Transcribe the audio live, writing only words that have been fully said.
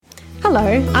Hello,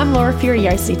 I'm Laura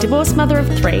Furiosi, divorced mother of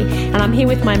 3, and I'm here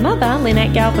with my mother,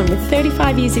 Lynette Galvin, with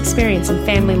 35 years' experience in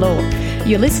family law.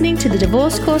 You're listening to the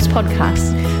Divorce Course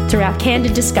podcast. Through our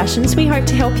candid discussions, we hope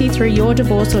to help you through your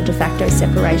divorce or de facto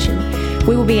separation.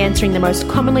 We will be answering the most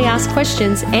commonly asked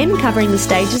questions and covering the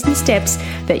stages and steps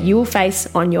that you will face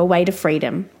on your way to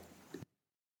freedom.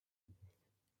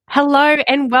 Hello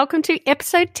and welcome to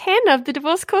episode 10 of the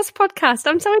Divorce Course podcast.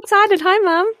 I'm so excited. Hi,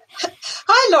 Mum.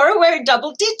 Hi, Laura. We're in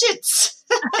double digits.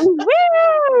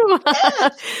 Woo! Yeah.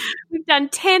 We've done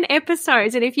 10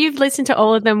 episodes, and if you've listened to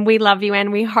all of them, we love you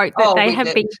and we hope that they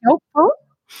have been helpful.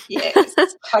 Yes,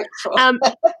 hopeful.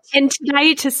 And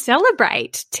today, to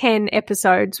celebrate 10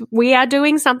 episodes, we are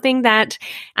doing something that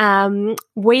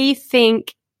we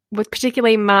think, with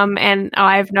particularly Mum and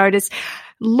I've noticed,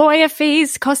 lawyer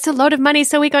fees cost a lot of money,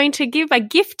 so we're going to give a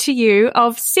gift to you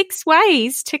of 6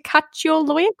 ways to cut your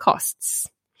lawyer costs.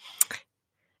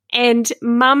 And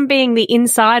Mum, being the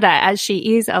insider as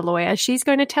she is a lawyer, she's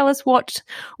going to tell us what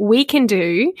we can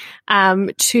do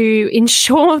to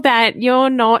ensure that you're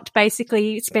not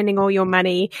basically spending all your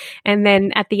money and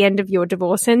then at the end of your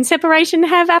divorce and separation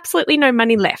have absolutely no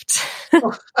money left.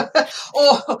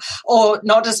 or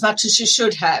not as much as you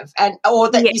should have, or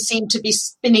that you seem to be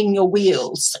spinning your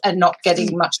wheels and not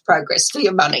getting much progress for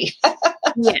your money.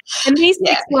 Yeah. And these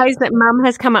 6 ways that Mum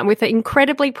has come up with are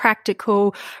incredibly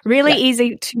practical, really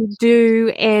easy to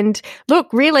do. And look,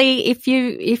 really, if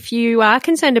you are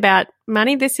concerned about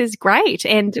money, this is great.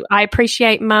 And I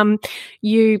appreciate, Mum,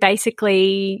 you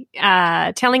basically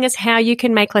telling us how you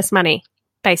can make less money.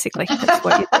 Basically, that's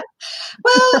what you do.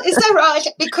 Well, is that right?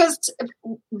 Because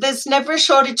there's never a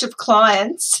shortage of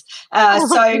clients,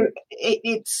 so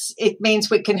it means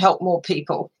we can help more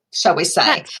people, shall we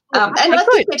say? And I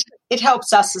think it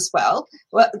helps us as well.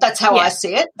 Well, that's how I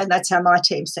see it, and that's how my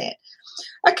team see it.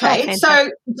 Okay, so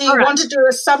do you want to do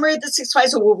a summary of the 6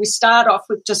 ways, or will we start off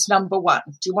with just number 1?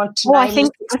 Do you want to name I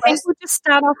think we'll just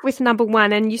start off with number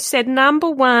 1. And you said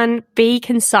number 1, be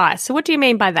concise. So what do you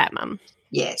mean by that, Mum?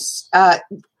 Yes.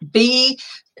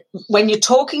 When you're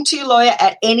talking to your lawyer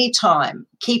at any time,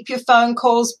 keep your phone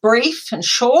calls brief and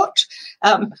short.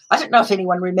 I don't know if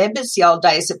anyone remembers the old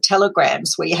days of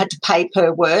telegrams where you had to pay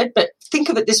per word, but think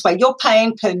of it this way. You're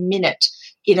paying per minute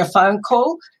in a phone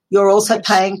call. You're also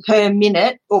paying per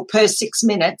minute or per 6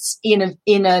 minutes in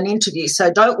an interview. So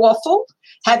don't waffle.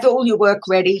 Have all your work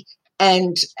ready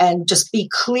and just be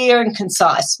clear and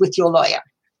concise with your lawyer.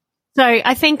 So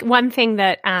I think one thing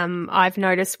that I've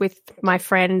noticed with my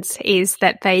friends is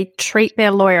that they treat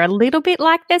their lawyer a little bit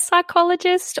like their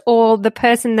psychologist or the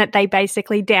person that they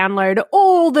basically download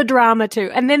all the drama to.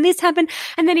 And then this happened,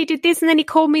 and then he did this, and then he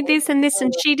called me this, and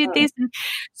she did this. And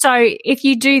so if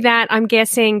you do that, I'm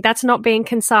guessing that's not being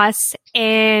concise,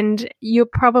 and you're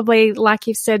probably, like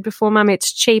you've said before, Mum,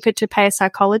 it's cheaper to pay a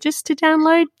psychologist to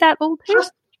download that all too.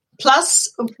 Plus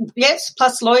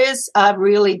lawyers are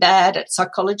really bad at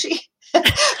psychology.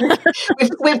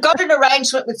 We've got an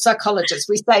arrangement with psychologists.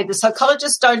 We say the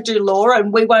psychologists don't do law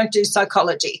and we won't do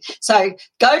psychology. So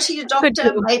go to your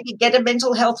doctor, maybe get a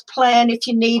mental health plan if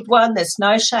you need one. There's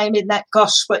no shame in that.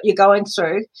 Gosh, what you're going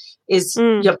through is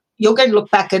you're going to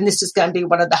look back and this is going to be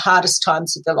one of the hardest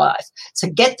times of your life. So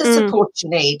get the support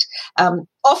you need.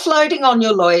 Offloading on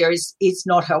your lawyer is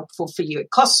not helpful for you.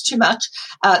 It costs too much.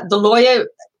 The lawyer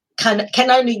can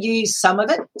only use some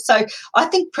of it. So I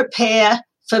think prepare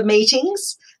for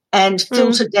meetings and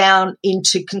filter down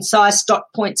into concise dot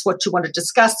points what you want to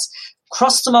discuss,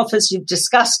 cross them off as you've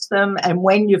discussed them, and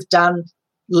when you've done,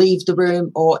 leave the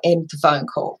room or end the phone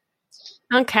call.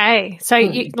 Okay. So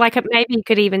maybe you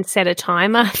could even set a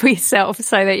timer for yourself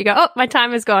so that you go, oh, my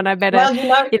timer's gone. I better,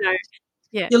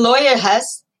 Your lawyer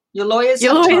has. Your lawyers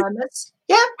have timers.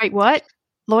 Yeah. Wait, what?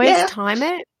 Lawyers time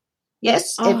it?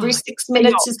 Yes, every 6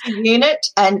 minutes is the unit,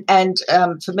 and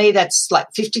for me that's like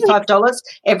 $55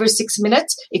 every 6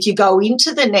 minutes. If you go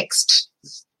into the next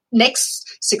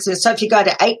 6 minutes, so if you go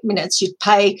to 8 minutes, you'd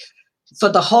pay for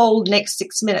the whole next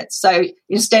 6 minutes. So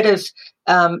instead of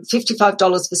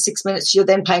 $55 for 6 minutes, you're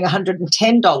then paying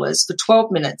 $110 for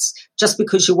 12 minutes just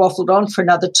because you waffled on for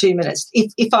another 2 minutes.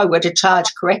 If I were to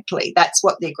charge correctly, that's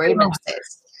what the agreement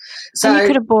says. So you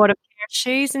could have bought a pair of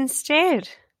shoes instead.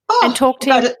 And talk to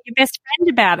your best friend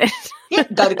about it.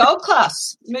 Go to Gold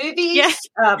Class, movies,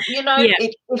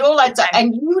 it all adds up.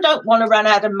 And you don't want to run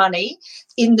out of money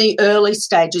in the early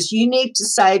stages. You need to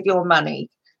save your money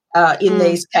in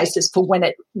these cases for when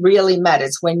it really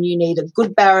matters, when you need a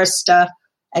good barrister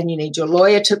and you need your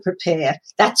lawyer to prepare.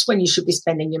 That's when you should be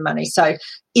spending your money. So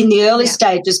in the early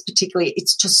stages particularly,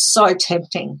 it's just so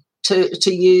tempting to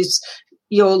use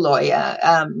your lawyer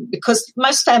because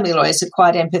most family lawyers are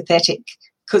quite empathetic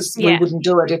because we wouldn't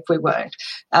do it if we weren't.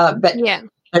 But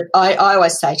I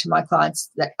always say to my clients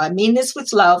that I mean this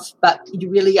with love, but you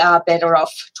really are better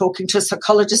off talking to a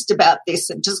psychologist about this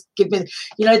and just give me,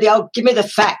 the old, give me the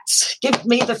facts. Give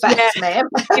me the facts, ma'am.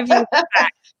 Give you the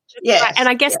facts. Yeah. Right. And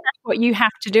I guess that's what you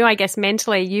have to do. I guess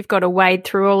mentally you've got to wade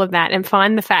through all of that and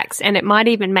find the facts. And it might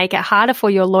even make it harder for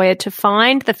your lawyer to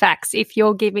find the facts if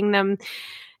you're giving them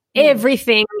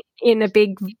everything in a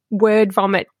big word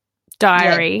vomit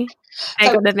diary.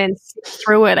 They've got to then sit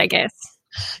through it, I guess.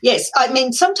 Yes. I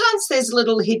mean, sometimes there's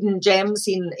little hidden gems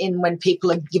in when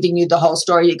people are giving you the whole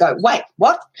story. You go, wait,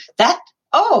 what? That?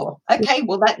 Oh, okay.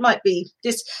 Well, that might be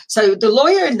this. So the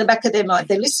lawyer in the back of their mind,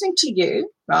 they're listening to you,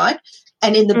 right?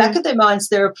 And in the back of their minds,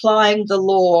 they're applying the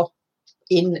law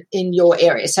in your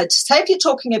area. So say if you're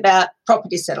talking about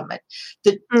property settlement,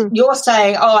 that you're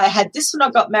saying, oh, I had this when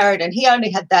I got married and he only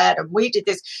had that and we did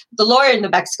this. The lawyer in the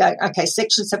back's going, okay,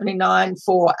 Section 79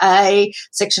 4A,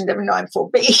 Section 79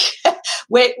 4B.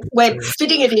 We're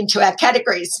fitting it into our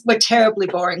categories. We're terribly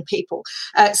boring people.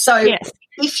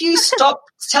 If you stop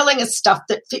telling us stuff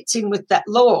that fits in with that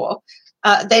law,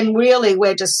 then really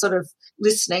we're just sort of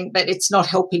listening, but it's not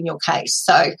helping your case.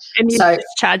 So, and you're just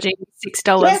charging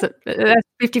 $6,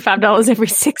 $55 every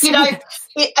 6 months.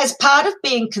 As part of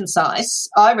being concise,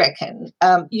 I reckon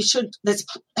you should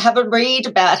have a read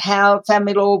about how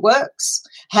family law works,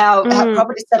 how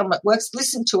property settlement works.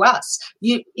 Listen to us.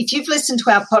 If you've listened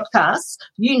to our podcasts,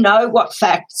 you know what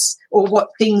facts or what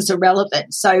things are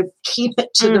relevant. So keep it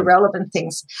to the relevant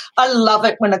things. I love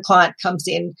it when a client comes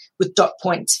in with dot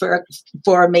points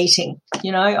for a meeting.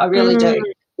 I really do,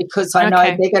 because I know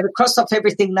they're going to cross off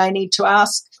everything they need to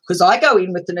ask, because I go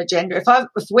in with an agenda.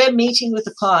 If we're meeting with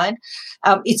a client,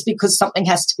 it's because something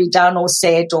has to be done or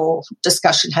said or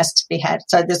discussion has to be had.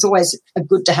 So there's always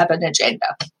good to have an agenda.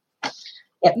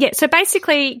 Yep. Yeah, so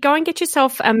basically go and get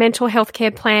yourself a mental health care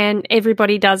plan.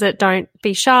 Everybody does it. Don't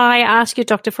be shy. Ask your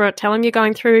doctor for it. Tell them you're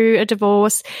going through a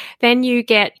divorce. Then you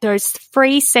get those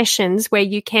free sessions where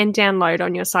you can download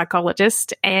on your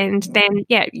psychologist, and then,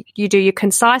 you do your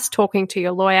concise talking to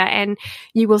your lawyer, and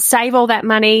you will save all that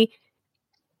money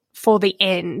for the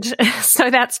end. So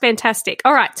that's fantastic.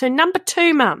 All right, so number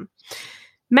 2, Mum,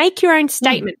 make your own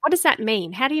statement. What does that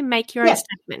mean? How do you make your own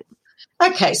statement?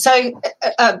 Okay, so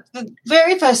the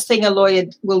very first thing a lawyer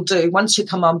will do once you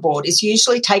come on board is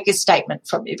usually take a statement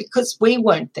from you, because we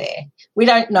weren't there. We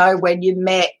don't know when you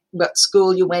met, what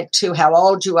school you went to, how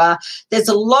old you are. There's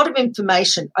a lot of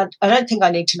information. I don't think I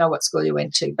need to know what school you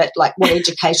went to, but like what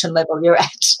education level you're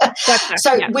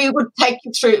at. We would take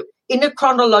you through in a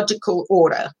chronological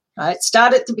order. Right?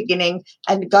 Start at the beginning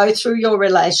and go through your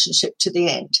relationship to the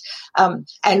end.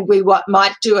 And we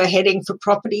might do a heading for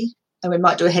property, and we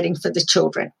might do a heading for the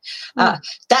children.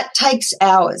 That takes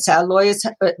hours. Our lawyers,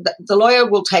 the lawyer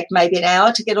will take maybe an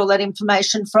hour to get all that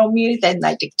information from you. Then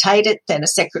they dictate it. Then a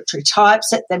secretary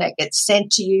types it. Then it gets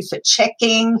sent to you for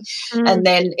checking. And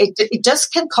then it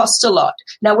just can cost a lot.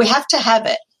 Now, we have to have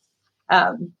it.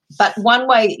 But one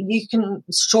way you can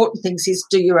shorten things is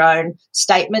do your own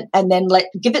statement and then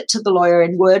give it to the lawyer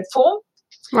in Word form.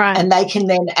 Right. And they can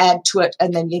then add to it,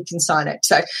 and then you can sign it.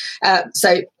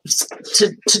 So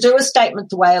to do a statement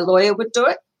the way a lawyer would do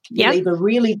it, you leave a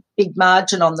really big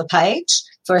margin on the page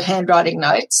for handwriting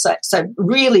notes. So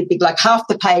really big, like half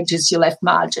the page is your left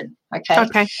margin.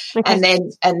 Okay. And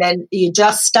then you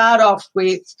just start off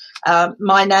with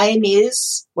my name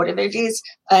is whatever it is,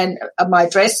 and my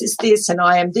address is this, and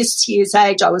I am this year's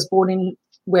age. I was born in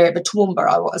wherever Toowoomba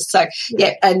I was. So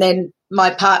and then my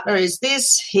partner is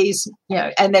this, he's,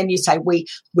 and then you say, we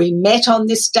met on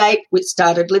this date, we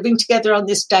started living together on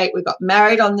this date, we got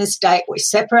married on this date, we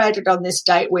separated on this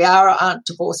date, we are or aren't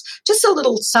divorced. Just a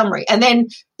little summary. And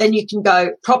then you can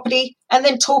go property and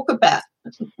then talk about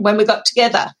when we got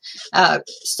together.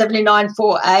 79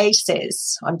 4A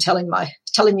says, I'm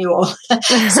telling you all,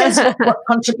 says what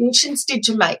contributions did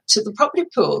you make to the property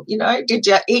pool? Did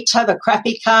you each have a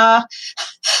crappy car?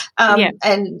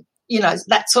 And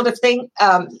that sort of thing.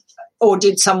 Or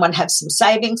did someone have some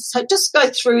savings? So just go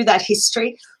through that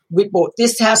history. We bought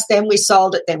this house, then we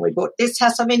sold it, then we bought this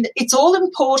house. I mean, it's all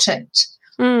important,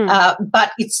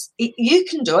 but you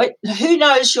can do it. Who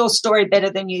knows your story better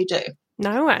than you do?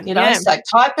 No one. So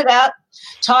type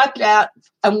it out.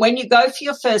 And when you go for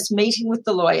your first meeting with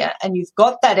the lawyer and you've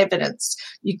got that evidence,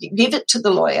 you can give it to the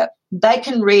lawyer. They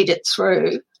can read it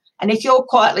through. And if you're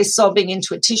quietly sobbing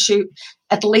into a tissue,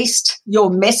 at least your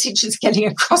message is getting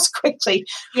across quickly.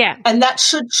 Yeah. And that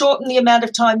should shorten the amount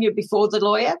of time you're before the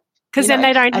lawyer. Because then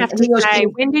they don't have to say,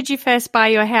 when did you first buy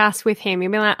your house with him?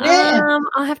 You'll be like,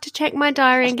 I'll have to check my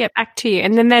diary and get back to you.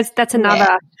 And then that's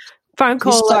another phone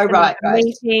call, You're so right,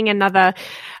 meeting, another.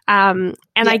 And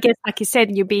I guess, like you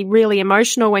said, you'll be really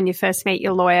emotional when you first meet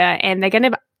your lawyer, and they're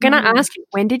going to ask you,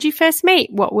 when did you first meet?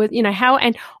 What was, how,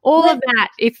 and all of that,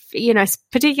 if,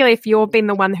 particularly if you've been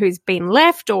the one who's been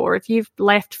left, or if you've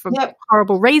left for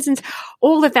horrible reasons,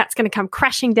 all of that's going to come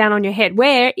crashing down on your head.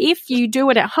 Where if you do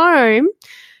it at home,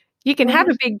 you can have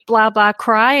a big blah, blah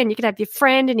cry, and you can have your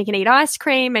friend, and you can eat ice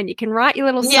cream, and you can write your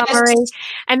little summary,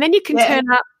 and then you can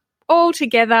turn up all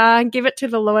together and give it to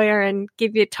the lawyer and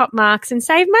give you top marks and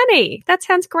save money. That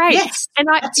sounds great. Yes, and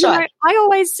I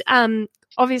always,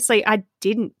 obviously I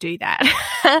didn't do that.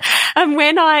 And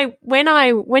when I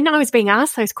was being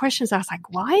asked those questions, I was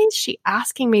like, why is she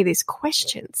asking me these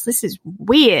questions? This is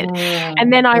weird.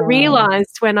 And then I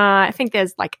realized when I think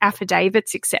there's like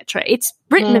affidavits, etc. It's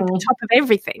written at the top of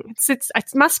everything. It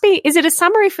must be, is it a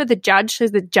summary for the judge so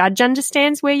the judge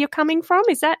understands where you're coming from?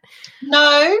 Is that?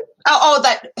 No.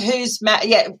 That who's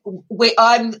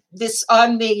I'm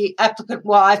the applicant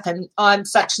wife, and I'm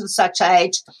such and such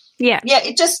age. Yeah.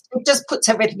 It just puts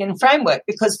everything in framework,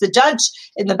 because the judge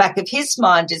in the back of his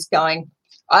mind is going,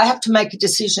 I have to make a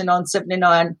decision on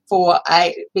 79 for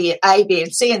A, B,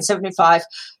 and C, and 75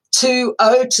 to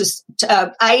O to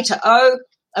A to O.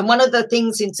 And one of the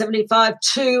things in 75,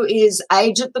 2 is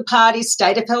age of the parties,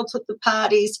 state of health of the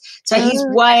parties. So he's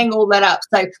weighing all that up.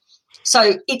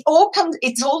 So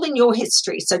it's all in your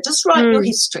history. So just write your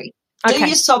history. Do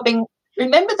your sobbing.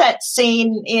 Remember that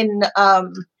scene in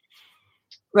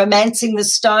Romancing the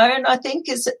Stone, I think,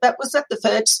 was that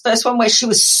the first one, where she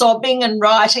was sobbing and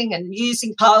writing and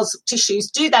using piles of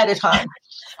tissues? Do that at home.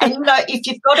 And, if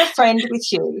you've got a friend with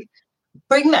you,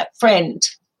 bring that friend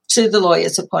to the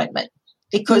lawyer's appointment,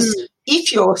 because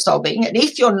if you're sobbing and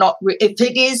if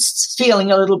it is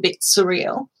feeling a little bit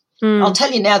surreal, I'll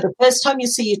tell you now, the first time you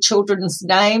see your children's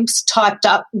names typed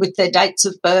up with their dates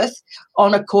of birth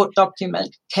on a court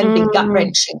document can be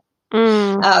gut-wrenching.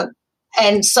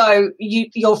 And so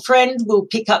your friend will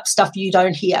pick up stuff you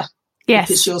don't hear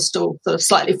because you're still sort of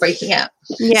slightly freaking out.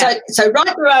 Yeah. So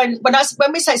write your own.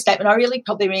 When we say statement, I really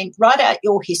probably mean write out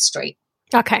your history.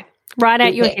 Okay. Write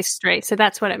out your history. So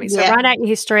that's what it means. So write out your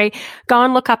history. Go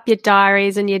and look up your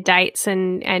diaries and your dates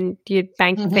and your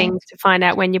bank things to find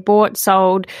out when you bought,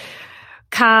 sold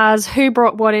cars, who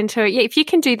brought what into it. If you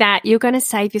can do that, you're going to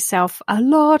save yourself a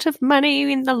lot of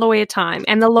money in the lawyer time,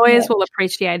 and the lawyers will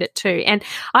appreciate it too. And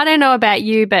I don't know about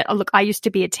you, but look, I used to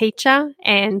be a teacher,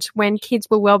 and when kids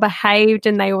were well behaved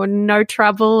and they were no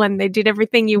trouble and they did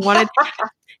everything you wanted,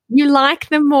 you like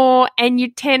them more and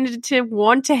you tended to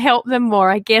want to help them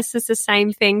more. I guess it's the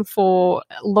same thing for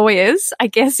lawyers. I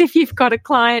guess if you've got a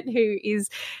client who is,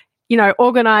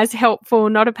 organized, helpful,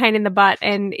 not a pain in the butt,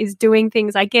 and is doing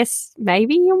things, I guess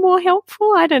maybe you're more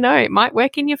helpful. I don't know. It might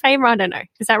work in your favor. I don't know.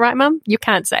 Is that right, Mum? You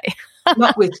can't say.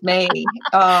 Not with me.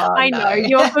 I know.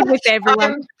 You're good with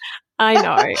everyone. I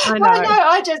know.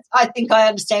 I think I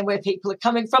understand where people are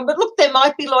coming from. But look, there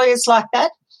might be lawyers like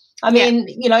that. I mean,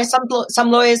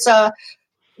 some lawyers are,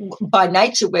 by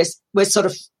nature, we're sort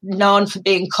of known for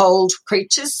being cold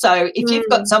creatures. So if you've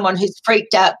got someone who's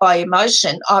freaked out by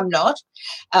emotion, I'm not,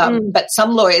 but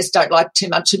some lawyers don't like too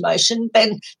much emotion,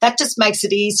 then that just makes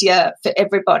it easier for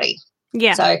everybody.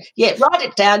 Yeah. So, write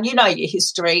it down. You know your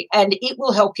history, and it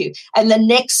will help you. And the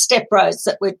next step, Rose,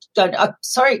 that we're going to,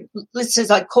 sorry,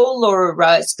 listeners, I call Laura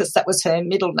Rose because that was her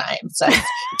middle name. So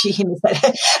if you hear me say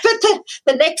that.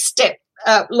 But the next step,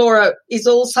 Laura, is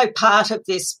also part of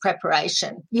this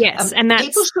preparation. Yes, and that's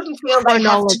people shouldn't feel they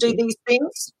have to do these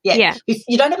things. Yeah. If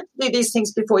you don't have to do these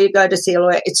things before you go to see a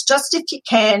lawyer. It's just if you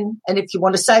can, and if you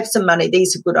want to save some money,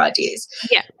 these are good ideas.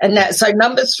 Yeah. And so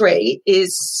number 3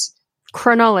 is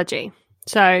chronology.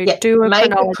 So do a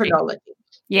chronology.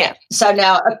 Yeah. So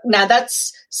now that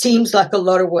seems like a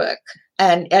lot of work,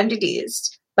 and it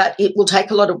is. But it will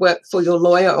take a lot of work for your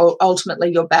lawyer or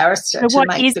ultimately your barrister to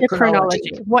make the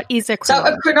chronology. What is a chronology?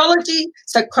 So a chronology,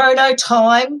 chrono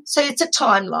time, so it's a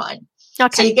timeline.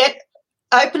 Okay. So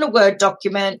open a Word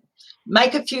document,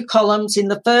 make a few columns. In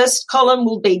the first column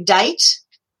will be date.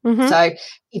 Mm-hmm. So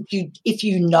if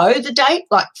you know the date,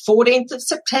 like 14th of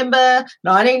September,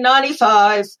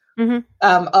 1995,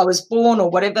 I was born, or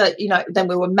whatever, then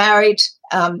we were married,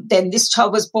 then this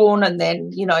child was born, and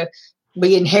then,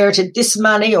 we inherited this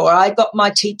money, or I got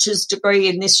my teacher's degree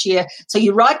in this year. So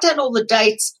you write down all the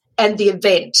dates and the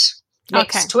event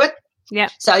next to it. Yeah.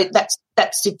 So that's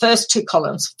the first 2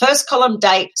 columns. First column,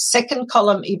 date. Second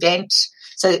column, event.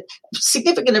 So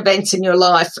significant events in your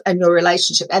life and your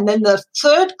relationship. And then the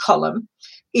third column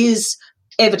is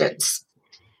evidence.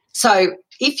 So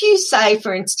if you say,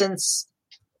 for instance,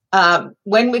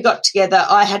 when we got together,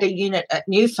 I had a unit at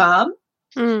New Farm,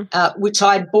 which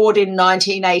I bought in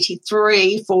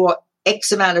 1983 for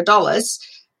X amount of dollars,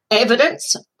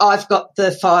 evidence, I've got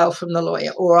the file from the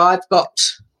lawyer, or I've got,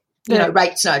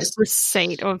 rates notice.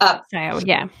 Receipt of sale,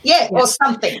 yeah, or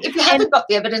something. If you haven't got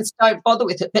the evidence, don't bother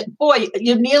with it. But, boy,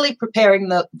 you're nearly preparing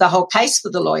the whole case for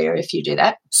the lawyer if you do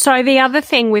that. So the other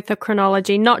thing with the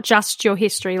chronology, not just your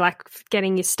history, like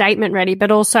getting your statement ready,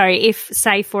 but also if,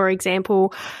 say, for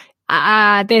example,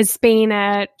 there's been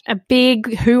a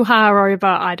big hoo-ha over,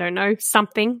 I don't know,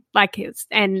 something like it's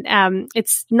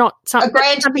not something. A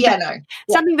grand piano.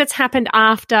 Something that's happened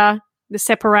after the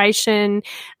separation,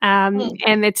 and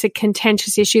it's a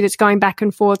contentious issue that's going back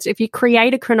and forth. So if you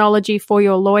create a chronology for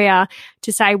your lawyer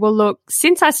to say, well, look,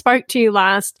 since I spoke to you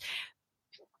last,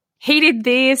 he did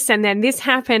this and then this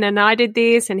happened and I did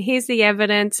this and here's the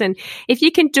evidence. And if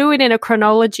you can do it in a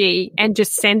chronology and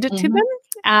just send it to them,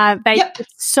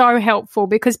 it's so helpful,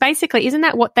 because basically isn't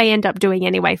that what they end up doing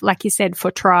anyway, like you said,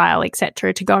 for trial,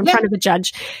 etc., to go in front of a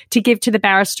judge, to give to the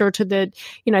barrister, or to the,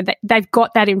 they've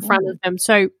got that in front of them.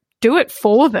 So do it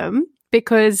for them,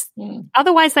 because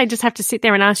otherwise they just have to sit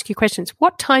there and ask you questions.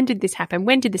 What time did this happen?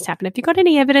 When did this happen? Have you got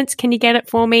any evidence? Can you get it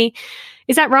for me?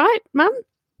 Is that right, Mum?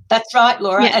 That's right,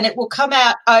 Laura. And it will come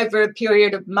out over a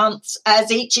period of months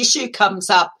as each issue comes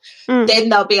up. Then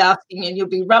they'll be asking, and you'll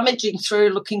be rummaging through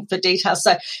looking for details.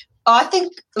 So I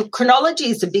think chronology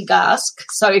is a big ask.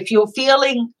 So if you're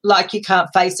feeling like you can't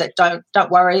face it, don't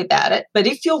worry about it. But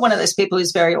if you're one of those people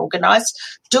who's very organised,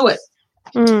 do it.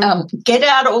 Get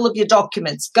out all of your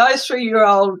documents. Go through your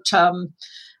old,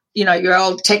 your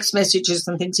old text messages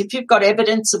and things. If you've got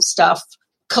evidence of stuff,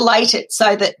 collate it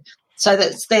so that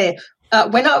it's there.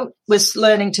 When I was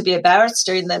learning to be a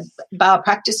barrister in the bar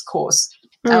practice course,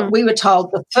 we were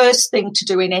told the first thing to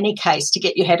do in any case to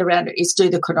get your head around it is do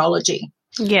the chronology.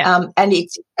 Yeah. And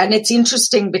it's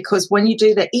interesting, because when you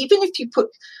do that, even if you put,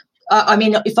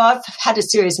 if I've had a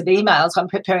series of emails, I'm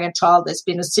preparing a trial, there's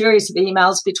been a series of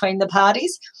emails between the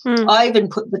parties. I even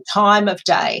put the time of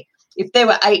day. If there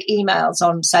were 8 emails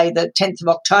on, say, the 10th of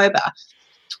October,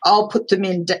 I'll put them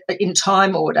in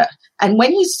time order. And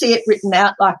when you see it written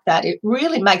out like that, it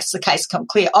really makes the case come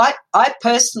clear. I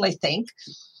personally think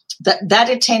that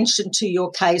attention to your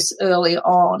case early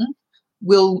on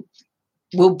will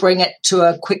bring it to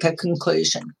a quicker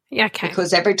conclusion. Yeah, okay.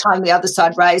 Because every time the other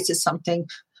side raises something,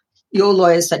 your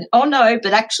lawyer said, oh, no,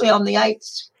 but actually on the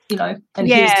 8th, and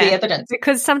here's the evidence.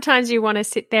 Because sometimes you want to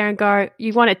sit there and go,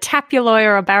 you want to tap your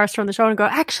lawyer or barrister on the shoulder and go,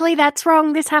 actually, that's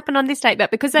wrong. This happened on this date.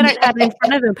 But because they don't have it in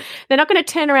front of them, they're not going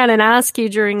to turn around and ask you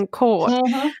during court.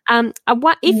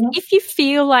 If you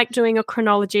feel like doing a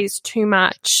chronology is too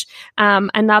much,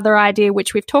 another idea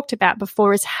which we've talked about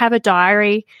before is have a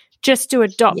diary. Just do a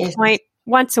dot point.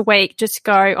 Once a week, just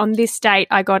go, on this date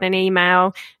I got an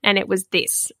email and it was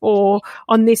this, or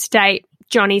on this date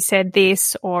Johnny said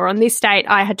this, or on this date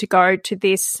I had to go to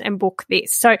this and book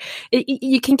this. So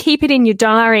you can keep it in your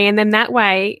diary, and then that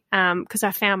way, because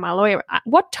I found my lawyer,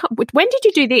 when did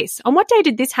you do this? On what day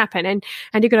did this happen? And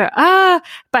you go,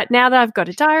 but now that I've got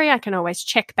a diary, I can always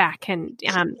check back. And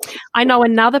I know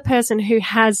another person who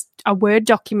has a Word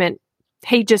document.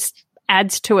 He just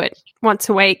adds to it once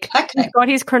a week. Okay. He's got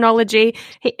his chronology.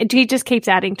 He just keeps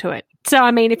adding to it. So,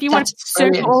 I mean, if you want to be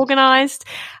super organised,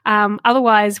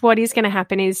 otherwise what is going to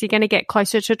happen is you're going to get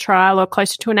closer to trial or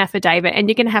closer to an affidavit, and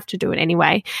you're going to have to do it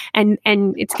anyway. And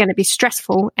it's going to be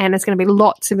stressful, and there's going to be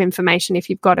lots of information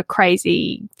if you've got a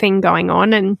crazy thing going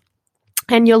on,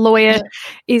 and your lawyer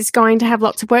is going to have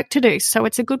lots of work to do. So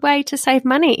it's a good way to save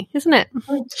money, isn't it?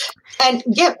 And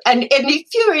if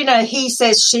you're in a he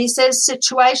says, she says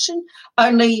situation,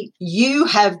 only you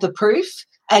have the proof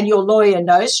and your lawyer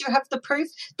knows you have the proof,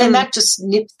 then that just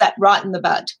nips that right in the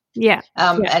bud. Yeah.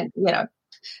 And,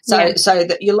 so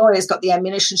that your lawyer's got the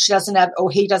ammunition. She doesn't have, or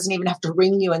he doesn't even have to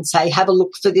ring you and say, have a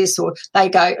look for this, or they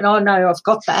go, oh, no, I've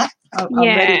got that. I'm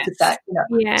ready for that.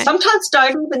 Sometimes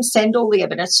don't even send all the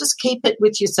evidence. Just keep it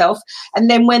with yourself. And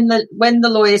then when the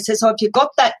lawyer says, oh, have you got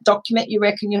that document you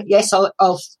reckon yes,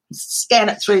 I'll scan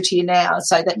it through to you now.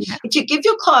 So that if you give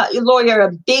your lawyer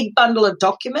a big bundle of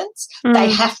documents, they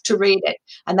have to read it,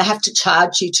 and they have to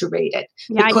charge you to read it.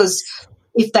 Because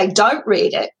if they don't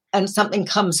read it and something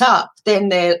comes up, then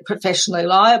they're professionally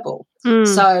liable.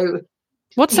 So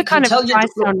what's the kind of price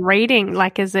on reading?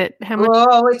 Like, is it how much?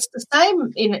 Oh, it's the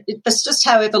same. It's just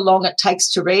however long it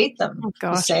takes to read them. Oh,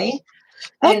 gosh. You see?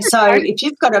 And so if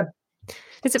you've got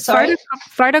is it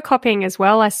photocopying as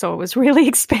well? I saw was really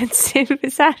expensive.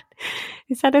 Is that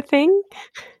a thing?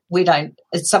 We don't.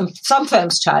 Some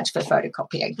firms charge for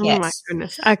photocopying. Yes. Oh my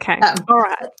goodness. Okay. All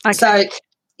right. Okay. So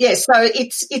Yes, so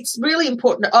it's really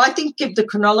important. I think give the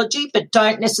chronology, but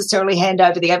don't necessarily hand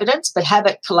over the evidence, but have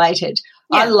it collated.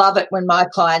 Yeah. I love it when my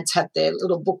clients have their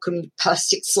little book and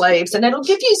plastic sleeves, and it'll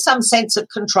give you some sense of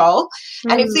control.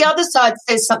 And if the other side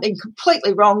says something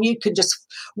completely wrong, you can just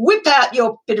whip out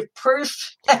your bit of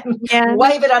proof and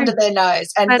wave it under their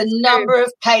nose. And the number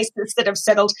of cases that have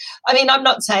settled, I mean, I'm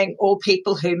not saying all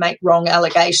people who make wrong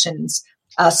allegations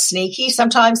are sneaky.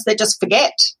 Sometimes they just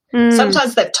forget.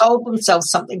 Sometimes they've told themselves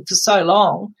something for so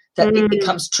long that it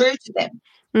becomes true to them,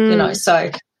 you know,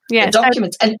 so the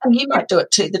documents, and you might do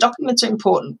it too. The documents are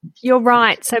important. You're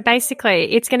right. So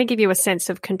basically it's going to give you a sense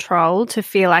of control to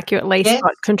feel like you at least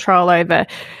got control over,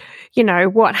 you know,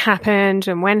 what happened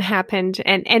and when happened.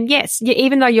 And yes,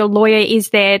 even though your lawyer is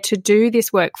there to do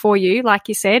this work for you, like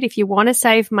you said, if you want to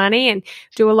save money and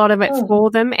do a lot of it for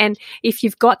them, and if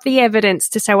you've got the evidence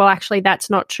to say, well, actually, that's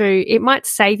not true, it might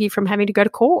save you from having to go to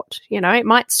court. You know, it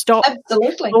might stop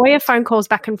lawyer phone calls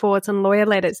back and forwards and lawyer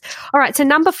letters. All right. So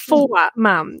number 4,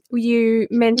 Mum, you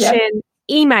mentioned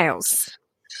emails.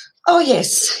 Oh,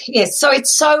 yes. So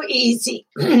it's so easy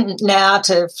now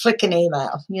to flick an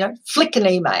email, you know,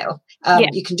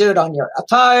 You can do it on your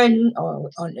phone or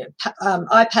on your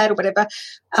iPad or whatever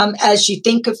as you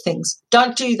think of things.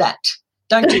 Don't do that.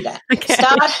 Okay.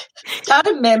 Start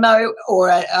a memo or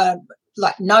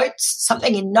like notes,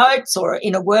 something in notes or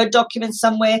in a Word document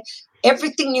somewhere,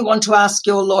 everything you want to ask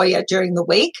your lawyer during the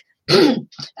week,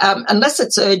 unless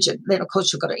it's urgent, then, of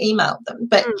course, you've got to email them.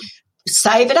 But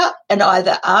save it up and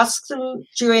either ask them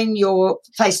during your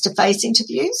face-to-face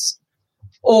interviews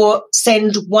or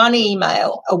send one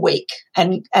email a week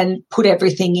and put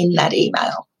everything in that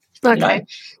email. Okay. You know?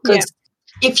 Because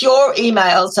if your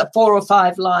emails are 4 or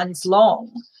 5 lines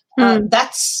long,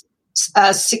 that's a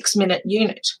 6-minute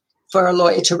unit for a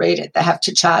lawyer to read it. They have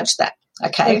to charge that,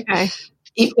 okay?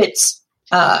 If it's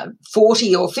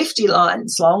 40 or 50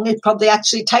 lines long, it probably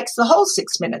actually takes the whole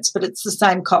 6 minutes, but it's the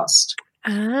same cost.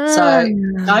 So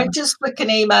don't just flick an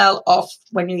email off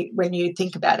when you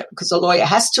think about it, because a lawyer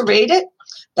has to read it.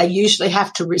 They usually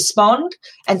have to respond,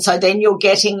 and so then you're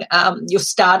getting you're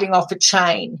starting off a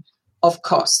chain of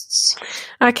costs.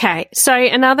 Okay, so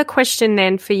another question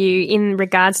then for you in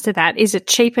regards to that: is it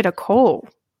cheaper to call?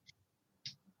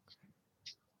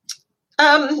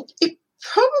 It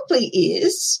probably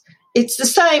is. It's the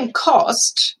same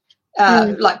cost,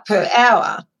 like per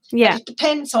hour. Yeah. But it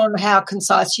depends on how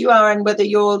concise you are and whether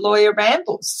your lawyer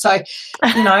rambles. So,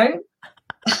 you know,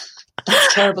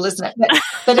 that's terrible, isn't it?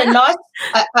 But a nice,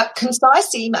 a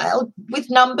concise email with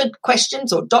numbered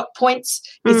questions or dot points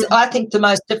is, I think, the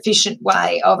most efficient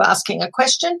way of asking a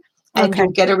question, and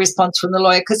you'll get a response from the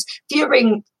lawyer. Because if you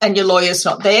ring and your lawyer's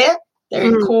not there, they're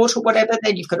in court or whatever,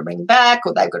 then you've got to ring back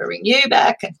or they've got to ring you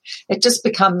back, and it just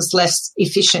becomes less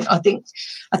efficient. I think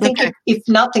if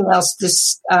nothing else,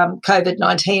 this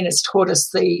COVID-19 has taught us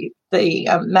the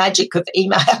magic of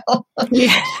email.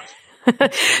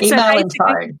 Email and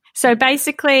phone. So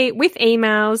basically with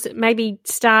emails, maybe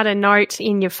start a note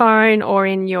in your phone or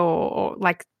in your,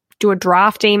 like, do a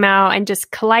draft email and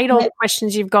just collate all the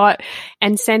questions you've got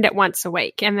and send it once a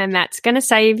week. And then that's going to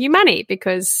save you money,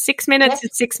 because 6 minutes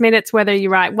is 6 minutes, whether you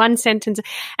write one sentence.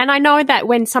 And I know that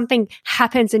when something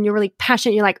happens and you're really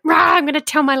passionate, you're like, rah, I'm going to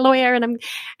tell my lawyer,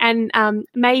 and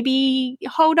maybe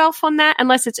hold off on that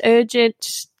unless it's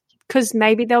urgent, because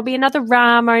maybe there'll be another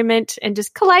rah moment, and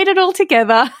just collate it all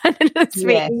together and it's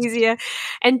be easier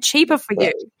and cheaper for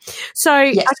you. So,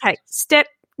 okay, step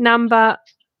number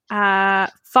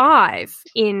 5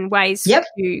 in ways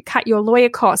to cut your lawyer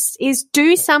costs is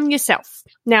do some yourself.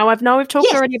 Now, I know we've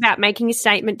talked already about making a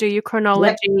statement, do your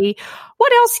chronology.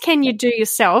 What else can you do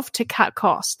yourself to cut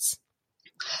costs?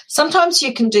 Sometimes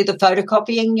you can do the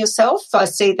photocopying yourself. I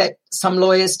see that some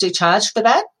lawyers do charge for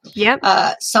that.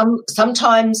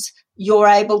 Sometimes you're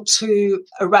able to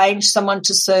arrange someone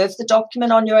to serve the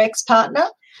document on your ex-partner,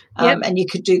 and you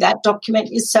could do that document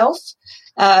yourself.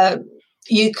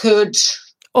 You could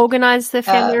organise the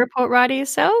family report writer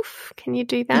yourself. Can you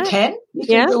do that? You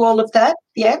can do all of that,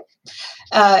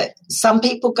 some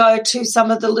people go to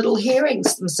some of the little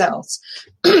hearings themselves.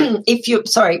 We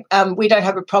don't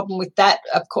have a problem with that.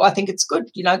 Of course, I think it's good,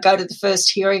 go to the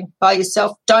first hearing by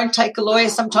yourself. Don't take a lawyer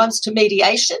sometimes to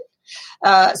mediation.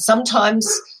 Sometimes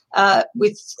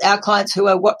with our clients who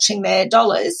are watching their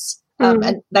dollars,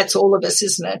 and that's all of us,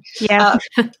 isn't it? Yeah.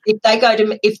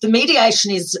 If the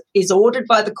mediation is ordered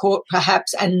by the court,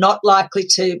 perhaps, and not likely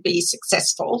to be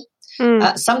successful,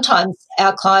 sometimes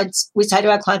we say to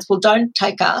our clients, well, don't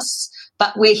take us,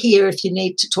 but we're here if you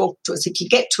need to talk to us. If you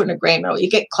get to an agreement or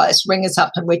you get close, ring us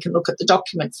up and we can look at the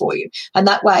document for you. And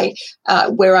that way,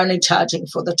 we're only charging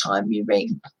for the time you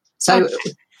ring. So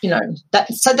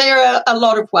So there are a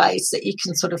lot of ways that you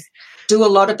can sort of do a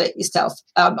lot of it yourself.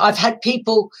 I've had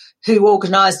people who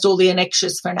organised all the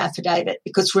annexures for an affidavit,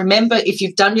 because remember, if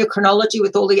you've done your chronology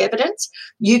with all the evidence,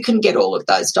 you can get all of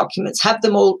those documents, have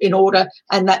them all in order,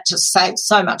 and that just saves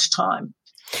so much time.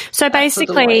 So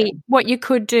basically what you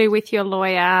could do with your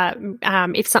lawyer,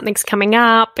 if something's coming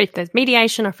up, if there's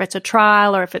mediation or if it's a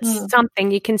trial or if it's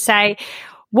something, you can say,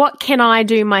 what can I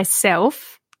do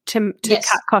myself to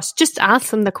cut costs? Just ask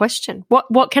them the question.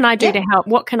 What can I do to help?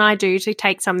 What can I do to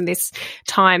take some of this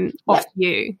time off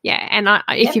you? Yeah. And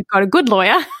if you've got a good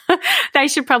lawyer, they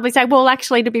should probably say, well,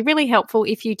 actually, to be really helpful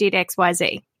if you did X, Y,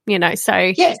 Z,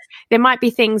 so there might be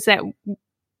things that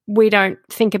we don't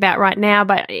think about right now,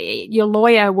 but your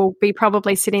lawyer will be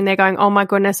probably sitting there going, oh my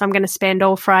goodness, I'm going to spend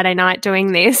all Friday night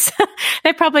doing this.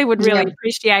 They probably would really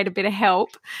appreciate a bit of help.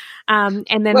 And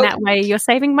then that way you're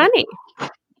saving money.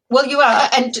 Well, you are.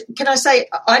 And can I say,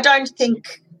 I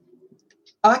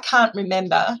can't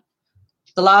remember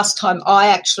the last time I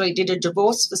actually did a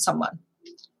divorce for someone.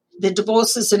 The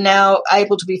divorces are now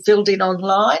able to be filled in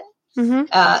online.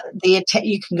 Mm-hmm.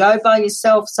 You can go by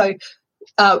yourself. So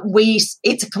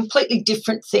it's a completely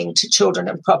different thing to children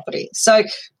and property. So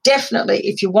definitely,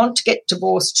 if you want to get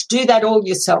divorced, do that all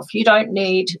yourself. You don't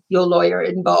need your lawyer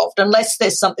involved unless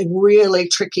there's something really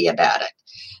tricky about it.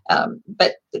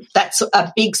 But that's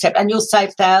a big step, and you'll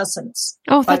save thousands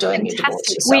by doing your divorce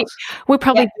yourself. We'll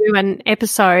probably do an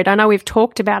episode. I know we've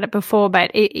talked about it before,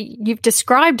 but you've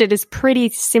described it as pretty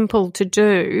simple to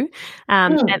do,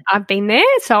 and I've been there,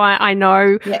 so I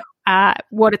know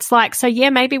what it's like. So,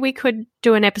 maybe we could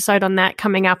do an episode on that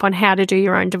coming up on how to do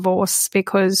your own divorce,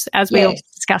 because as we all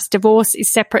discussed, divorce is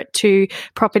separate to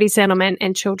property settlement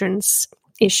and children's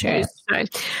issues. So,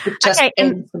 it just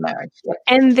ends the marriage. Yep.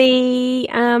 And the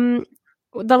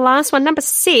last one, number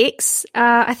 6,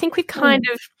 I think we've kind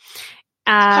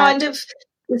of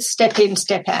step in,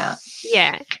 step out.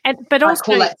 Yeah, but also I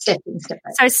call that step in, step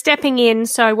out. So stepping in.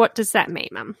 So what does that mean,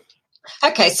 Mum?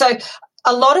 Okay, so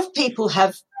a lot of people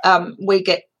have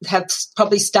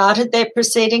probably started their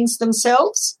proceedings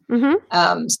themselves.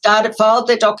 Mm-hmm. Filed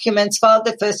their documents, filed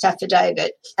their first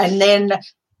affidavit, and then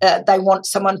they want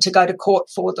someone to go to court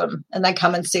for them, and they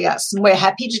come and see us, and we're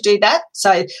happy to do that.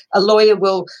 So a lawyer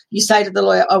you say to the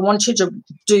lawyer, I want you to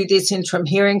do this interim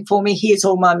hearing for me. Here's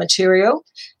all my material.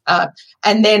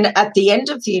 And then at the end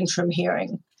of the interim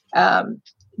hearing,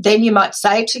 then you might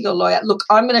say to your lawyer, look,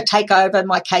 I'm going to take over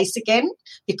my case again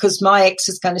because my ex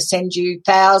is going to send you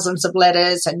thousands of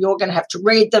letters and you're going to have to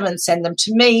read them and send them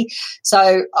to me.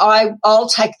 So I'll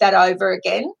take that over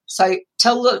again. So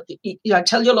tell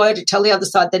your lawyer to tell the other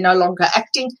side they're no longer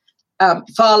acting.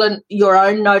 File your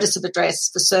own notice of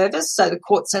address for service, so the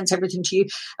court sends everything to you.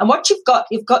 And what you've got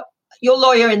your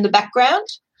lawyer in the background.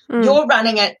 You're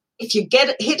running it. If you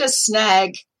hit a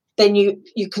snag, then you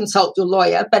consult your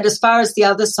lawyer. But as far as the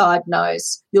other side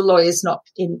knows, your lawyer's not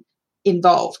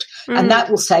involved. And that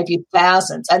will save you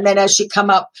thousands. And then as you come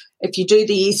up, if you do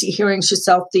the easy hearings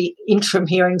yourself, the interim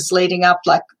hearings leading up,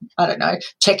 like, I don't know,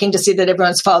 checking to see that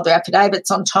everyone's filed their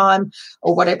affidavits on time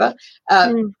or whatever,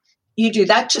 you do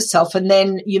that yourself, and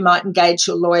then you might engage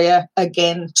your lawyer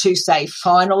again to, say,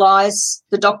 finalise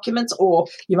the documents, or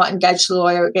you might engage the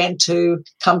lawyer again to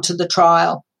come to the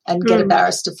trial and get a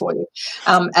barrister for you.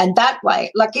 And that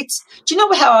way, do you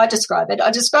know how I describe it?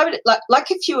 I describe it like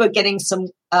if you were getting some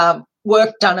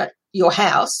work done at your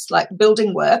house, like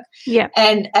building work,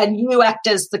 and you act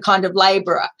as the kind of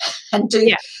labourer and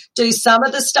do some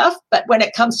of the stuff, but when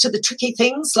it comes to the tricky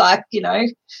things like,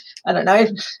 I don't know,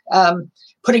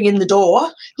 putting in the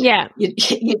door, you need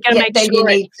to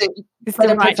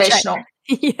get a professional.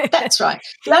 That's right.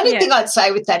 The only thing I'd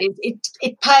say with that is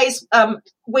it pays.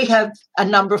 We have a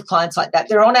number of clients like that.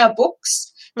 They're on our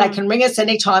books. They can ring us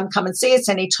anytime, come and see us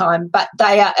anytime, but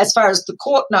they are, as far as the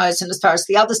court knows and as far as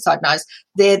the other side knows,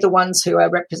 they're the ones who are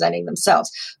representing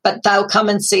themselves. But they'll come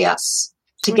and see us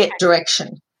to get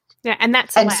direction. Yeah, and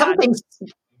that's allowed. Some things.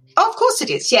 Oh, of course it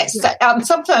is, yes. Yeah.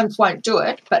 Some firms won't do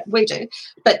it, but we do.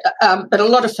 But a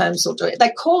lot of firms will do it.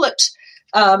 They call it,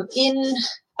 in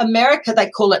America, they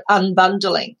call it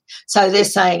unbundling. So they're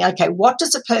saying, okay, what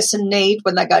does a person need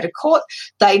when they go to court?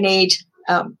 They need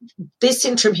this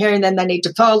interim hearing, then they need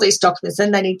to file these documents,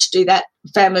 then they need to do that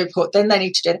family report, then they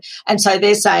need to do it. And so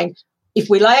they're saying, if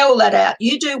we lay all that out,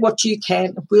 you do what you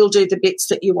can, we'll do the bits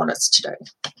that you want us to do.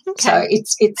 Okay. So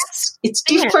it's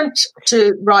different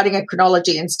to writing a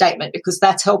chronology and statement, because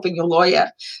that's helping your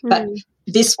lawyer. But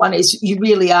this one is you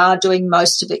really are doing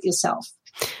most of it yourself.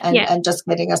 and just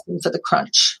getting us in for the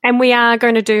crunch. And we are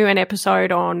going to do an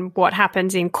episode on what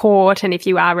happens in court, and if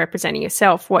you are representing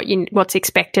yourself, what's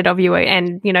expected of you,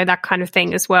 and that kind of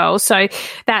thing as well. So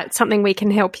that's something we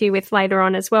can help you with later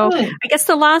on as well. I guess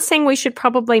the last thing we should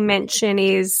probably mention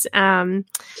is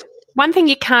one thing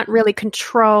you can't really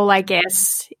control, I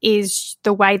guess, is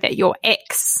the way that your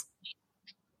ex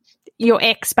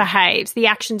behaves, the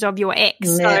actions of your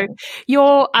ex. Yeah. So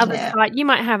your other side, you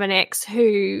might have an ex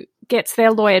who gets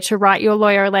their lawyer to write your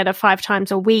lawyer a letter 5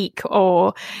 times a week,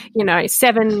 or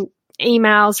 7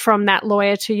 emails from that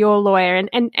lawyer to your lawyer,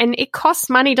 and it costs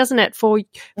money, doesn't it, for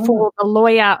the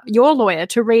lawyer, your lawyer,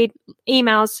 to read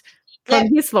emails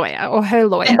from his lawyer or her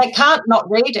lawyer, and they can't not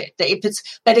read it.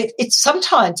 It's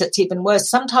sometimes it's even worse.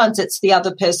 Sometimes it's the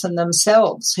other person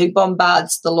themselves who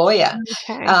bombards the lawyer,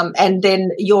 and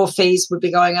then your fees would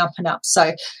be going up and up.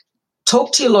 So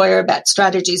talk to your lawyer about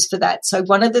strategies for that. So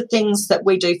one of the things that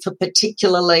we do for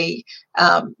particularly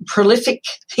prolific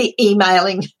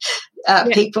emailing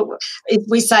people is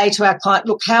we say to our client,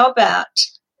 look, how about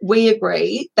we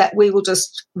agree that we will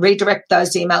just redirect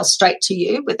those emails straight to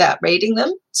you without reading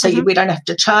them, so we don't have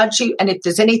to charge you. And if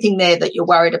there's anything there that you're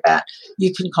worried about,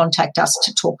 you can contact us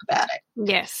to talk about it.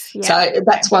 Yes. Yeah. So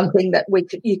that's one thing that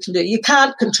you can do. You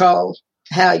can't control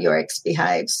how your ex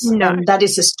behaves. No. And that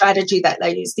is a strategy that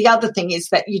they use. The other thing is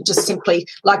that you just simply,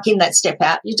 like in that step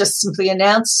out, you just simply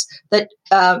announce that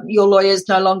your lawyer is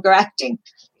no longer acting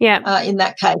in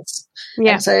that case.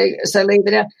 Yeah. And so leave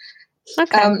it out.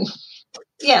 Okay.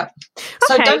 Yeah.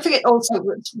 So don't forget also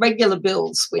regular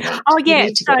bills. We need. Oh, yeah. We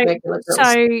need to get regular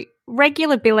bills. So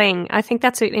regular billing, I think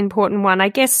that's an important one. I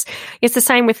guess it's the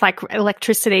same with like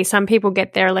electricity. Some people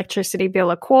get their electricity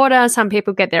bill a quarter, some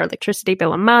people get their electricity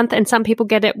bill a month, and some people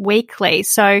get it weekly.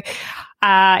 So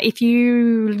if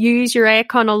you use your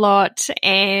aircon a lot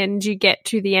and you get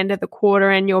to the end of the quarter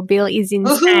and your bill is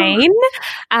insane, you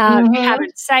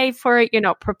haven't saved for it, you're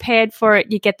not prepared for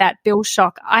it, you get that bill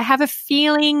shock. I have a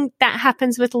feeling that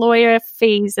happens with lawyer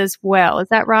fees as well. Is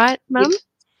that right, Mum?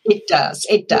 It does.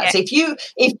 It does. Yeah.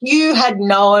 If you had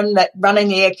known that running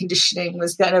the air conditioning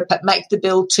was going to make the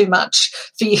bill too much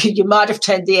for you, you might have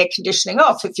turned the air conditioning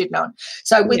off if you'd known.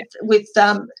 So with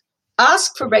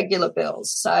ask for regular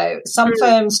bills. So some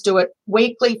firms do it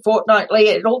weekly, fortnightly.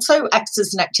 It also acts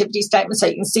as an activity statement, so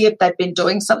you can see if they've been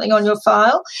doing something on your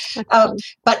file.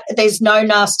 But there's no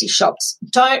nasty shocks.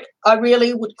 I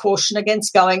really would caution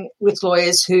against going with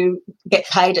lawyers who get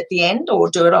paid at the end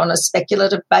or do it on a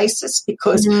speculative basis,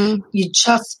 because you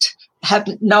just have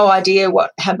no idea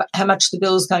how much the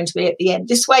bill is going to be at the end.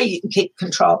 This way you can keep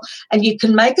control and you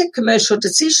can make a commercial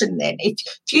decision then. If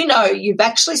you know you've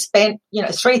actually spent,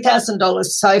 $3,000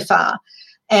 so far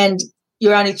and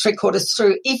you're only 3/4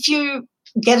 through, if you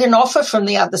get an offer from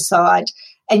the other side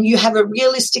and you have a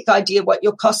realistic idea what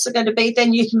your costs are going to be,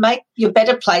 then you're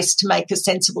better placed to make a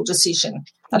sensible decision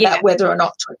about whether or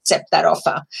not to accept that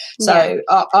offer. So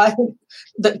I think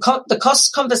the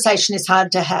cost conversation is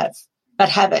hard to have, but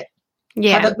have it.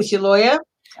 Yeah. Have it with your lawyer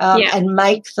and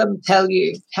make them tell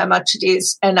you how much it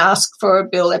is, and ask for a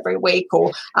bill every week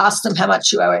or ask them how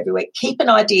much you owe every week. Keep an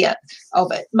idea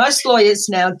of it. Most lawyers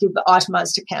now give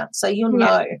itemised accounts, so you'll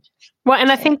know. Well,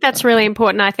 and I think that's really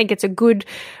important. I think it's a good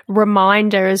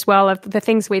reminder as well of the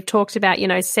things we've talked about,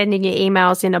 sending your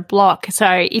emails in a block. So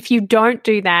if you don't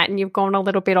do that and you've gone a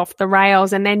little bit off the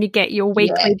rails and then you get your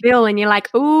weekly bill and you're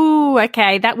like, ooh,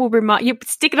 okay, that will remind you,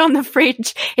 stick it on the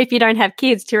fridge if you don't have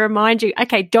kids to remind you,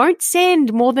 okay, don't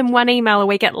send more than 1 email a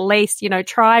week at least,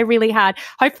 try really hard.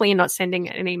 Hopefully you're not sending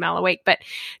an email a week, but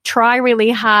try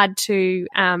really hard to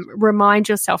remind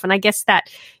yourself. And I guess that,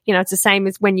 it's the same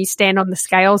as when you stand on the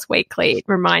scales weekly. It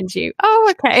reminds you,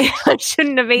 oh, okay, I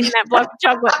shouldn't have eaten that block of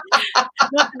chocolate. Not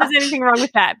that there's anything wrong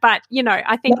with that, but,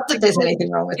 I think not that there's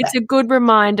anything wrong with it's a good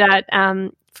reminder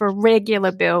for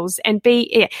regular bills. And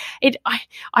I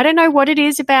don't know what it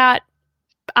is about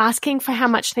asking for how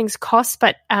much things cost,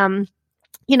 but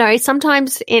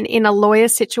sometimes in a lawyer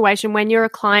situation, when you're a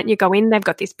client, you go in, they've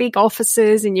got these big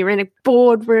offices and you're in a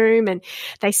boardroom and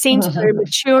they seem so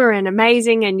mature and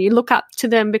amazing and you look up to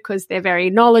them because they're very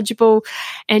knowledgeable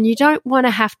and you don't want to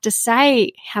have to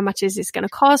say how much is this going to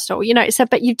cost or,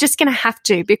 but you're just going to have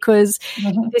to because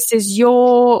this is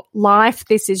your life,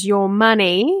 this is your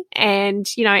money and,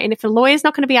 and if a lawyer's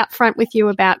not going to be upfront with you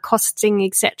about costing,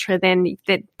 etc., then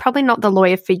they're probably not the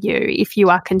lawyer for you if you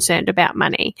are concerned about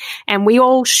money. And we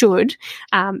all should,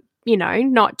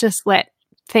 not just let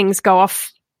things go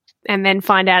off and then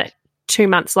find out 2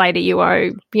 months later you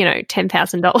owe,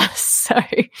 $10,000. So,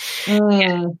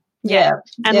 yeah.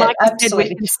 And like I said, we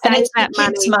absolutely. can save that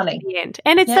money at the end.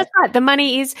 And it's that's right. The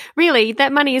money is really,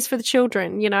 that money is for the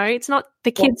children, it's not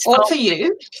the kids' or fault. for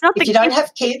you. It's not if the you don't kids'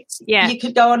 have kids, Yeah. you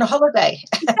could go on a holiday.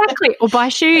 Exactly. Or buy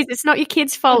shoes. It's not your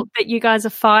kids' fault that you guys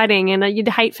are fighting, and you'd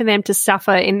hate for them to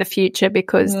suffer in the future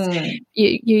because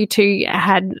you two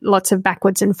had lots of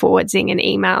backwards and forwardsing and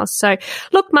emails. So,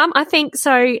 look, Mum, I think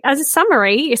so. As a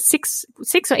summary, six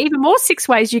or even more 6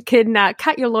 ways you can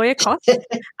cut your lawyer costs.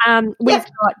 We've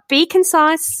got be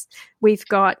concise. We've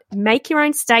got make your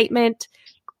own statement,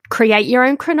 create your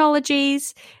own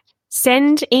chronologies,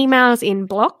 send emails in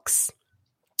blocks.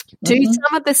 Do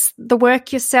some of the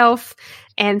work yourself,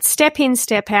 and step in,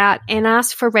 step out, and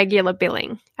ask for regular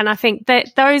billing. And I think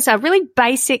that those are really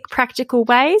basic, practical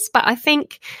ways. But I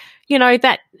think,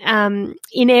 that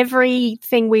in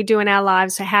everything we do in our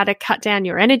lives, so how to cut down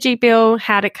your energy bill,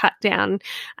 how to cut down,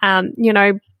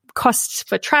 costs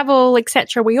for travel,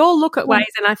 etc. We all look at ways,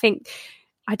 and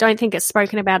I don't think it's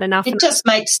spoken about enough. It just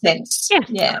makes sense.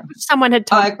 Yeah. Someone had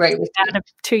told I agree with me about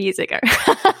it 2 years ago.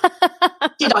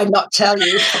 Did I not tell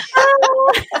you?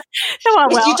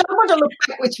 Well. You don't want to look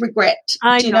back with regret.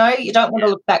 You don't want to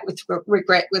look back with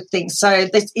regret with things. So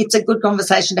it's a good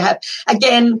conversation to have.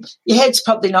 Again, your head's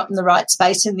probably not in the right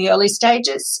space in the early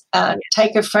stages.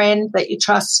 Take a friend that you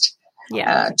trust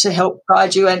to help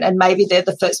guide you, and maybe they're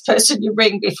the first person you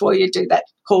ring before you do that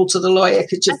call to the lawyer,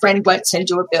 because your friend won't send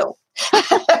you a bill.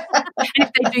 And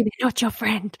if they do, they're not your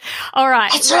friend. All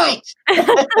right. That's right.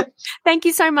 Thank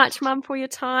you so much, Mum, for your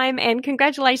time, and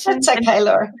congratulations. That's okay,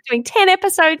 Laura. Doing 10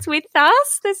 episodes with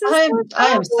us. This is I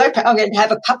am so proud. I'm going to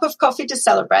have a cup of coffee to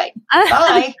celebrate.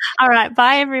 Bye. All right.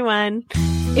 Bye, everyone.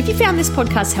 If you found this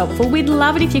podcast helpful, we'd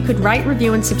love it if you could rate,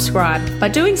 review, and subscribe. By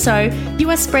doing so, you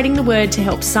are spreading the word to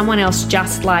help someone else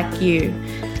just like you.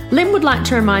 Lynn would like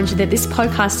to remind you that this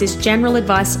podcast is general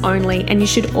advice only, and you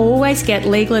should always get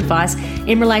legal advice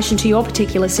in relation to your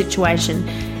particular situation.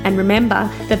 And remember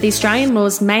that the Australian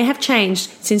laws may have changed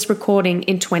since recording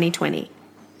in 2020.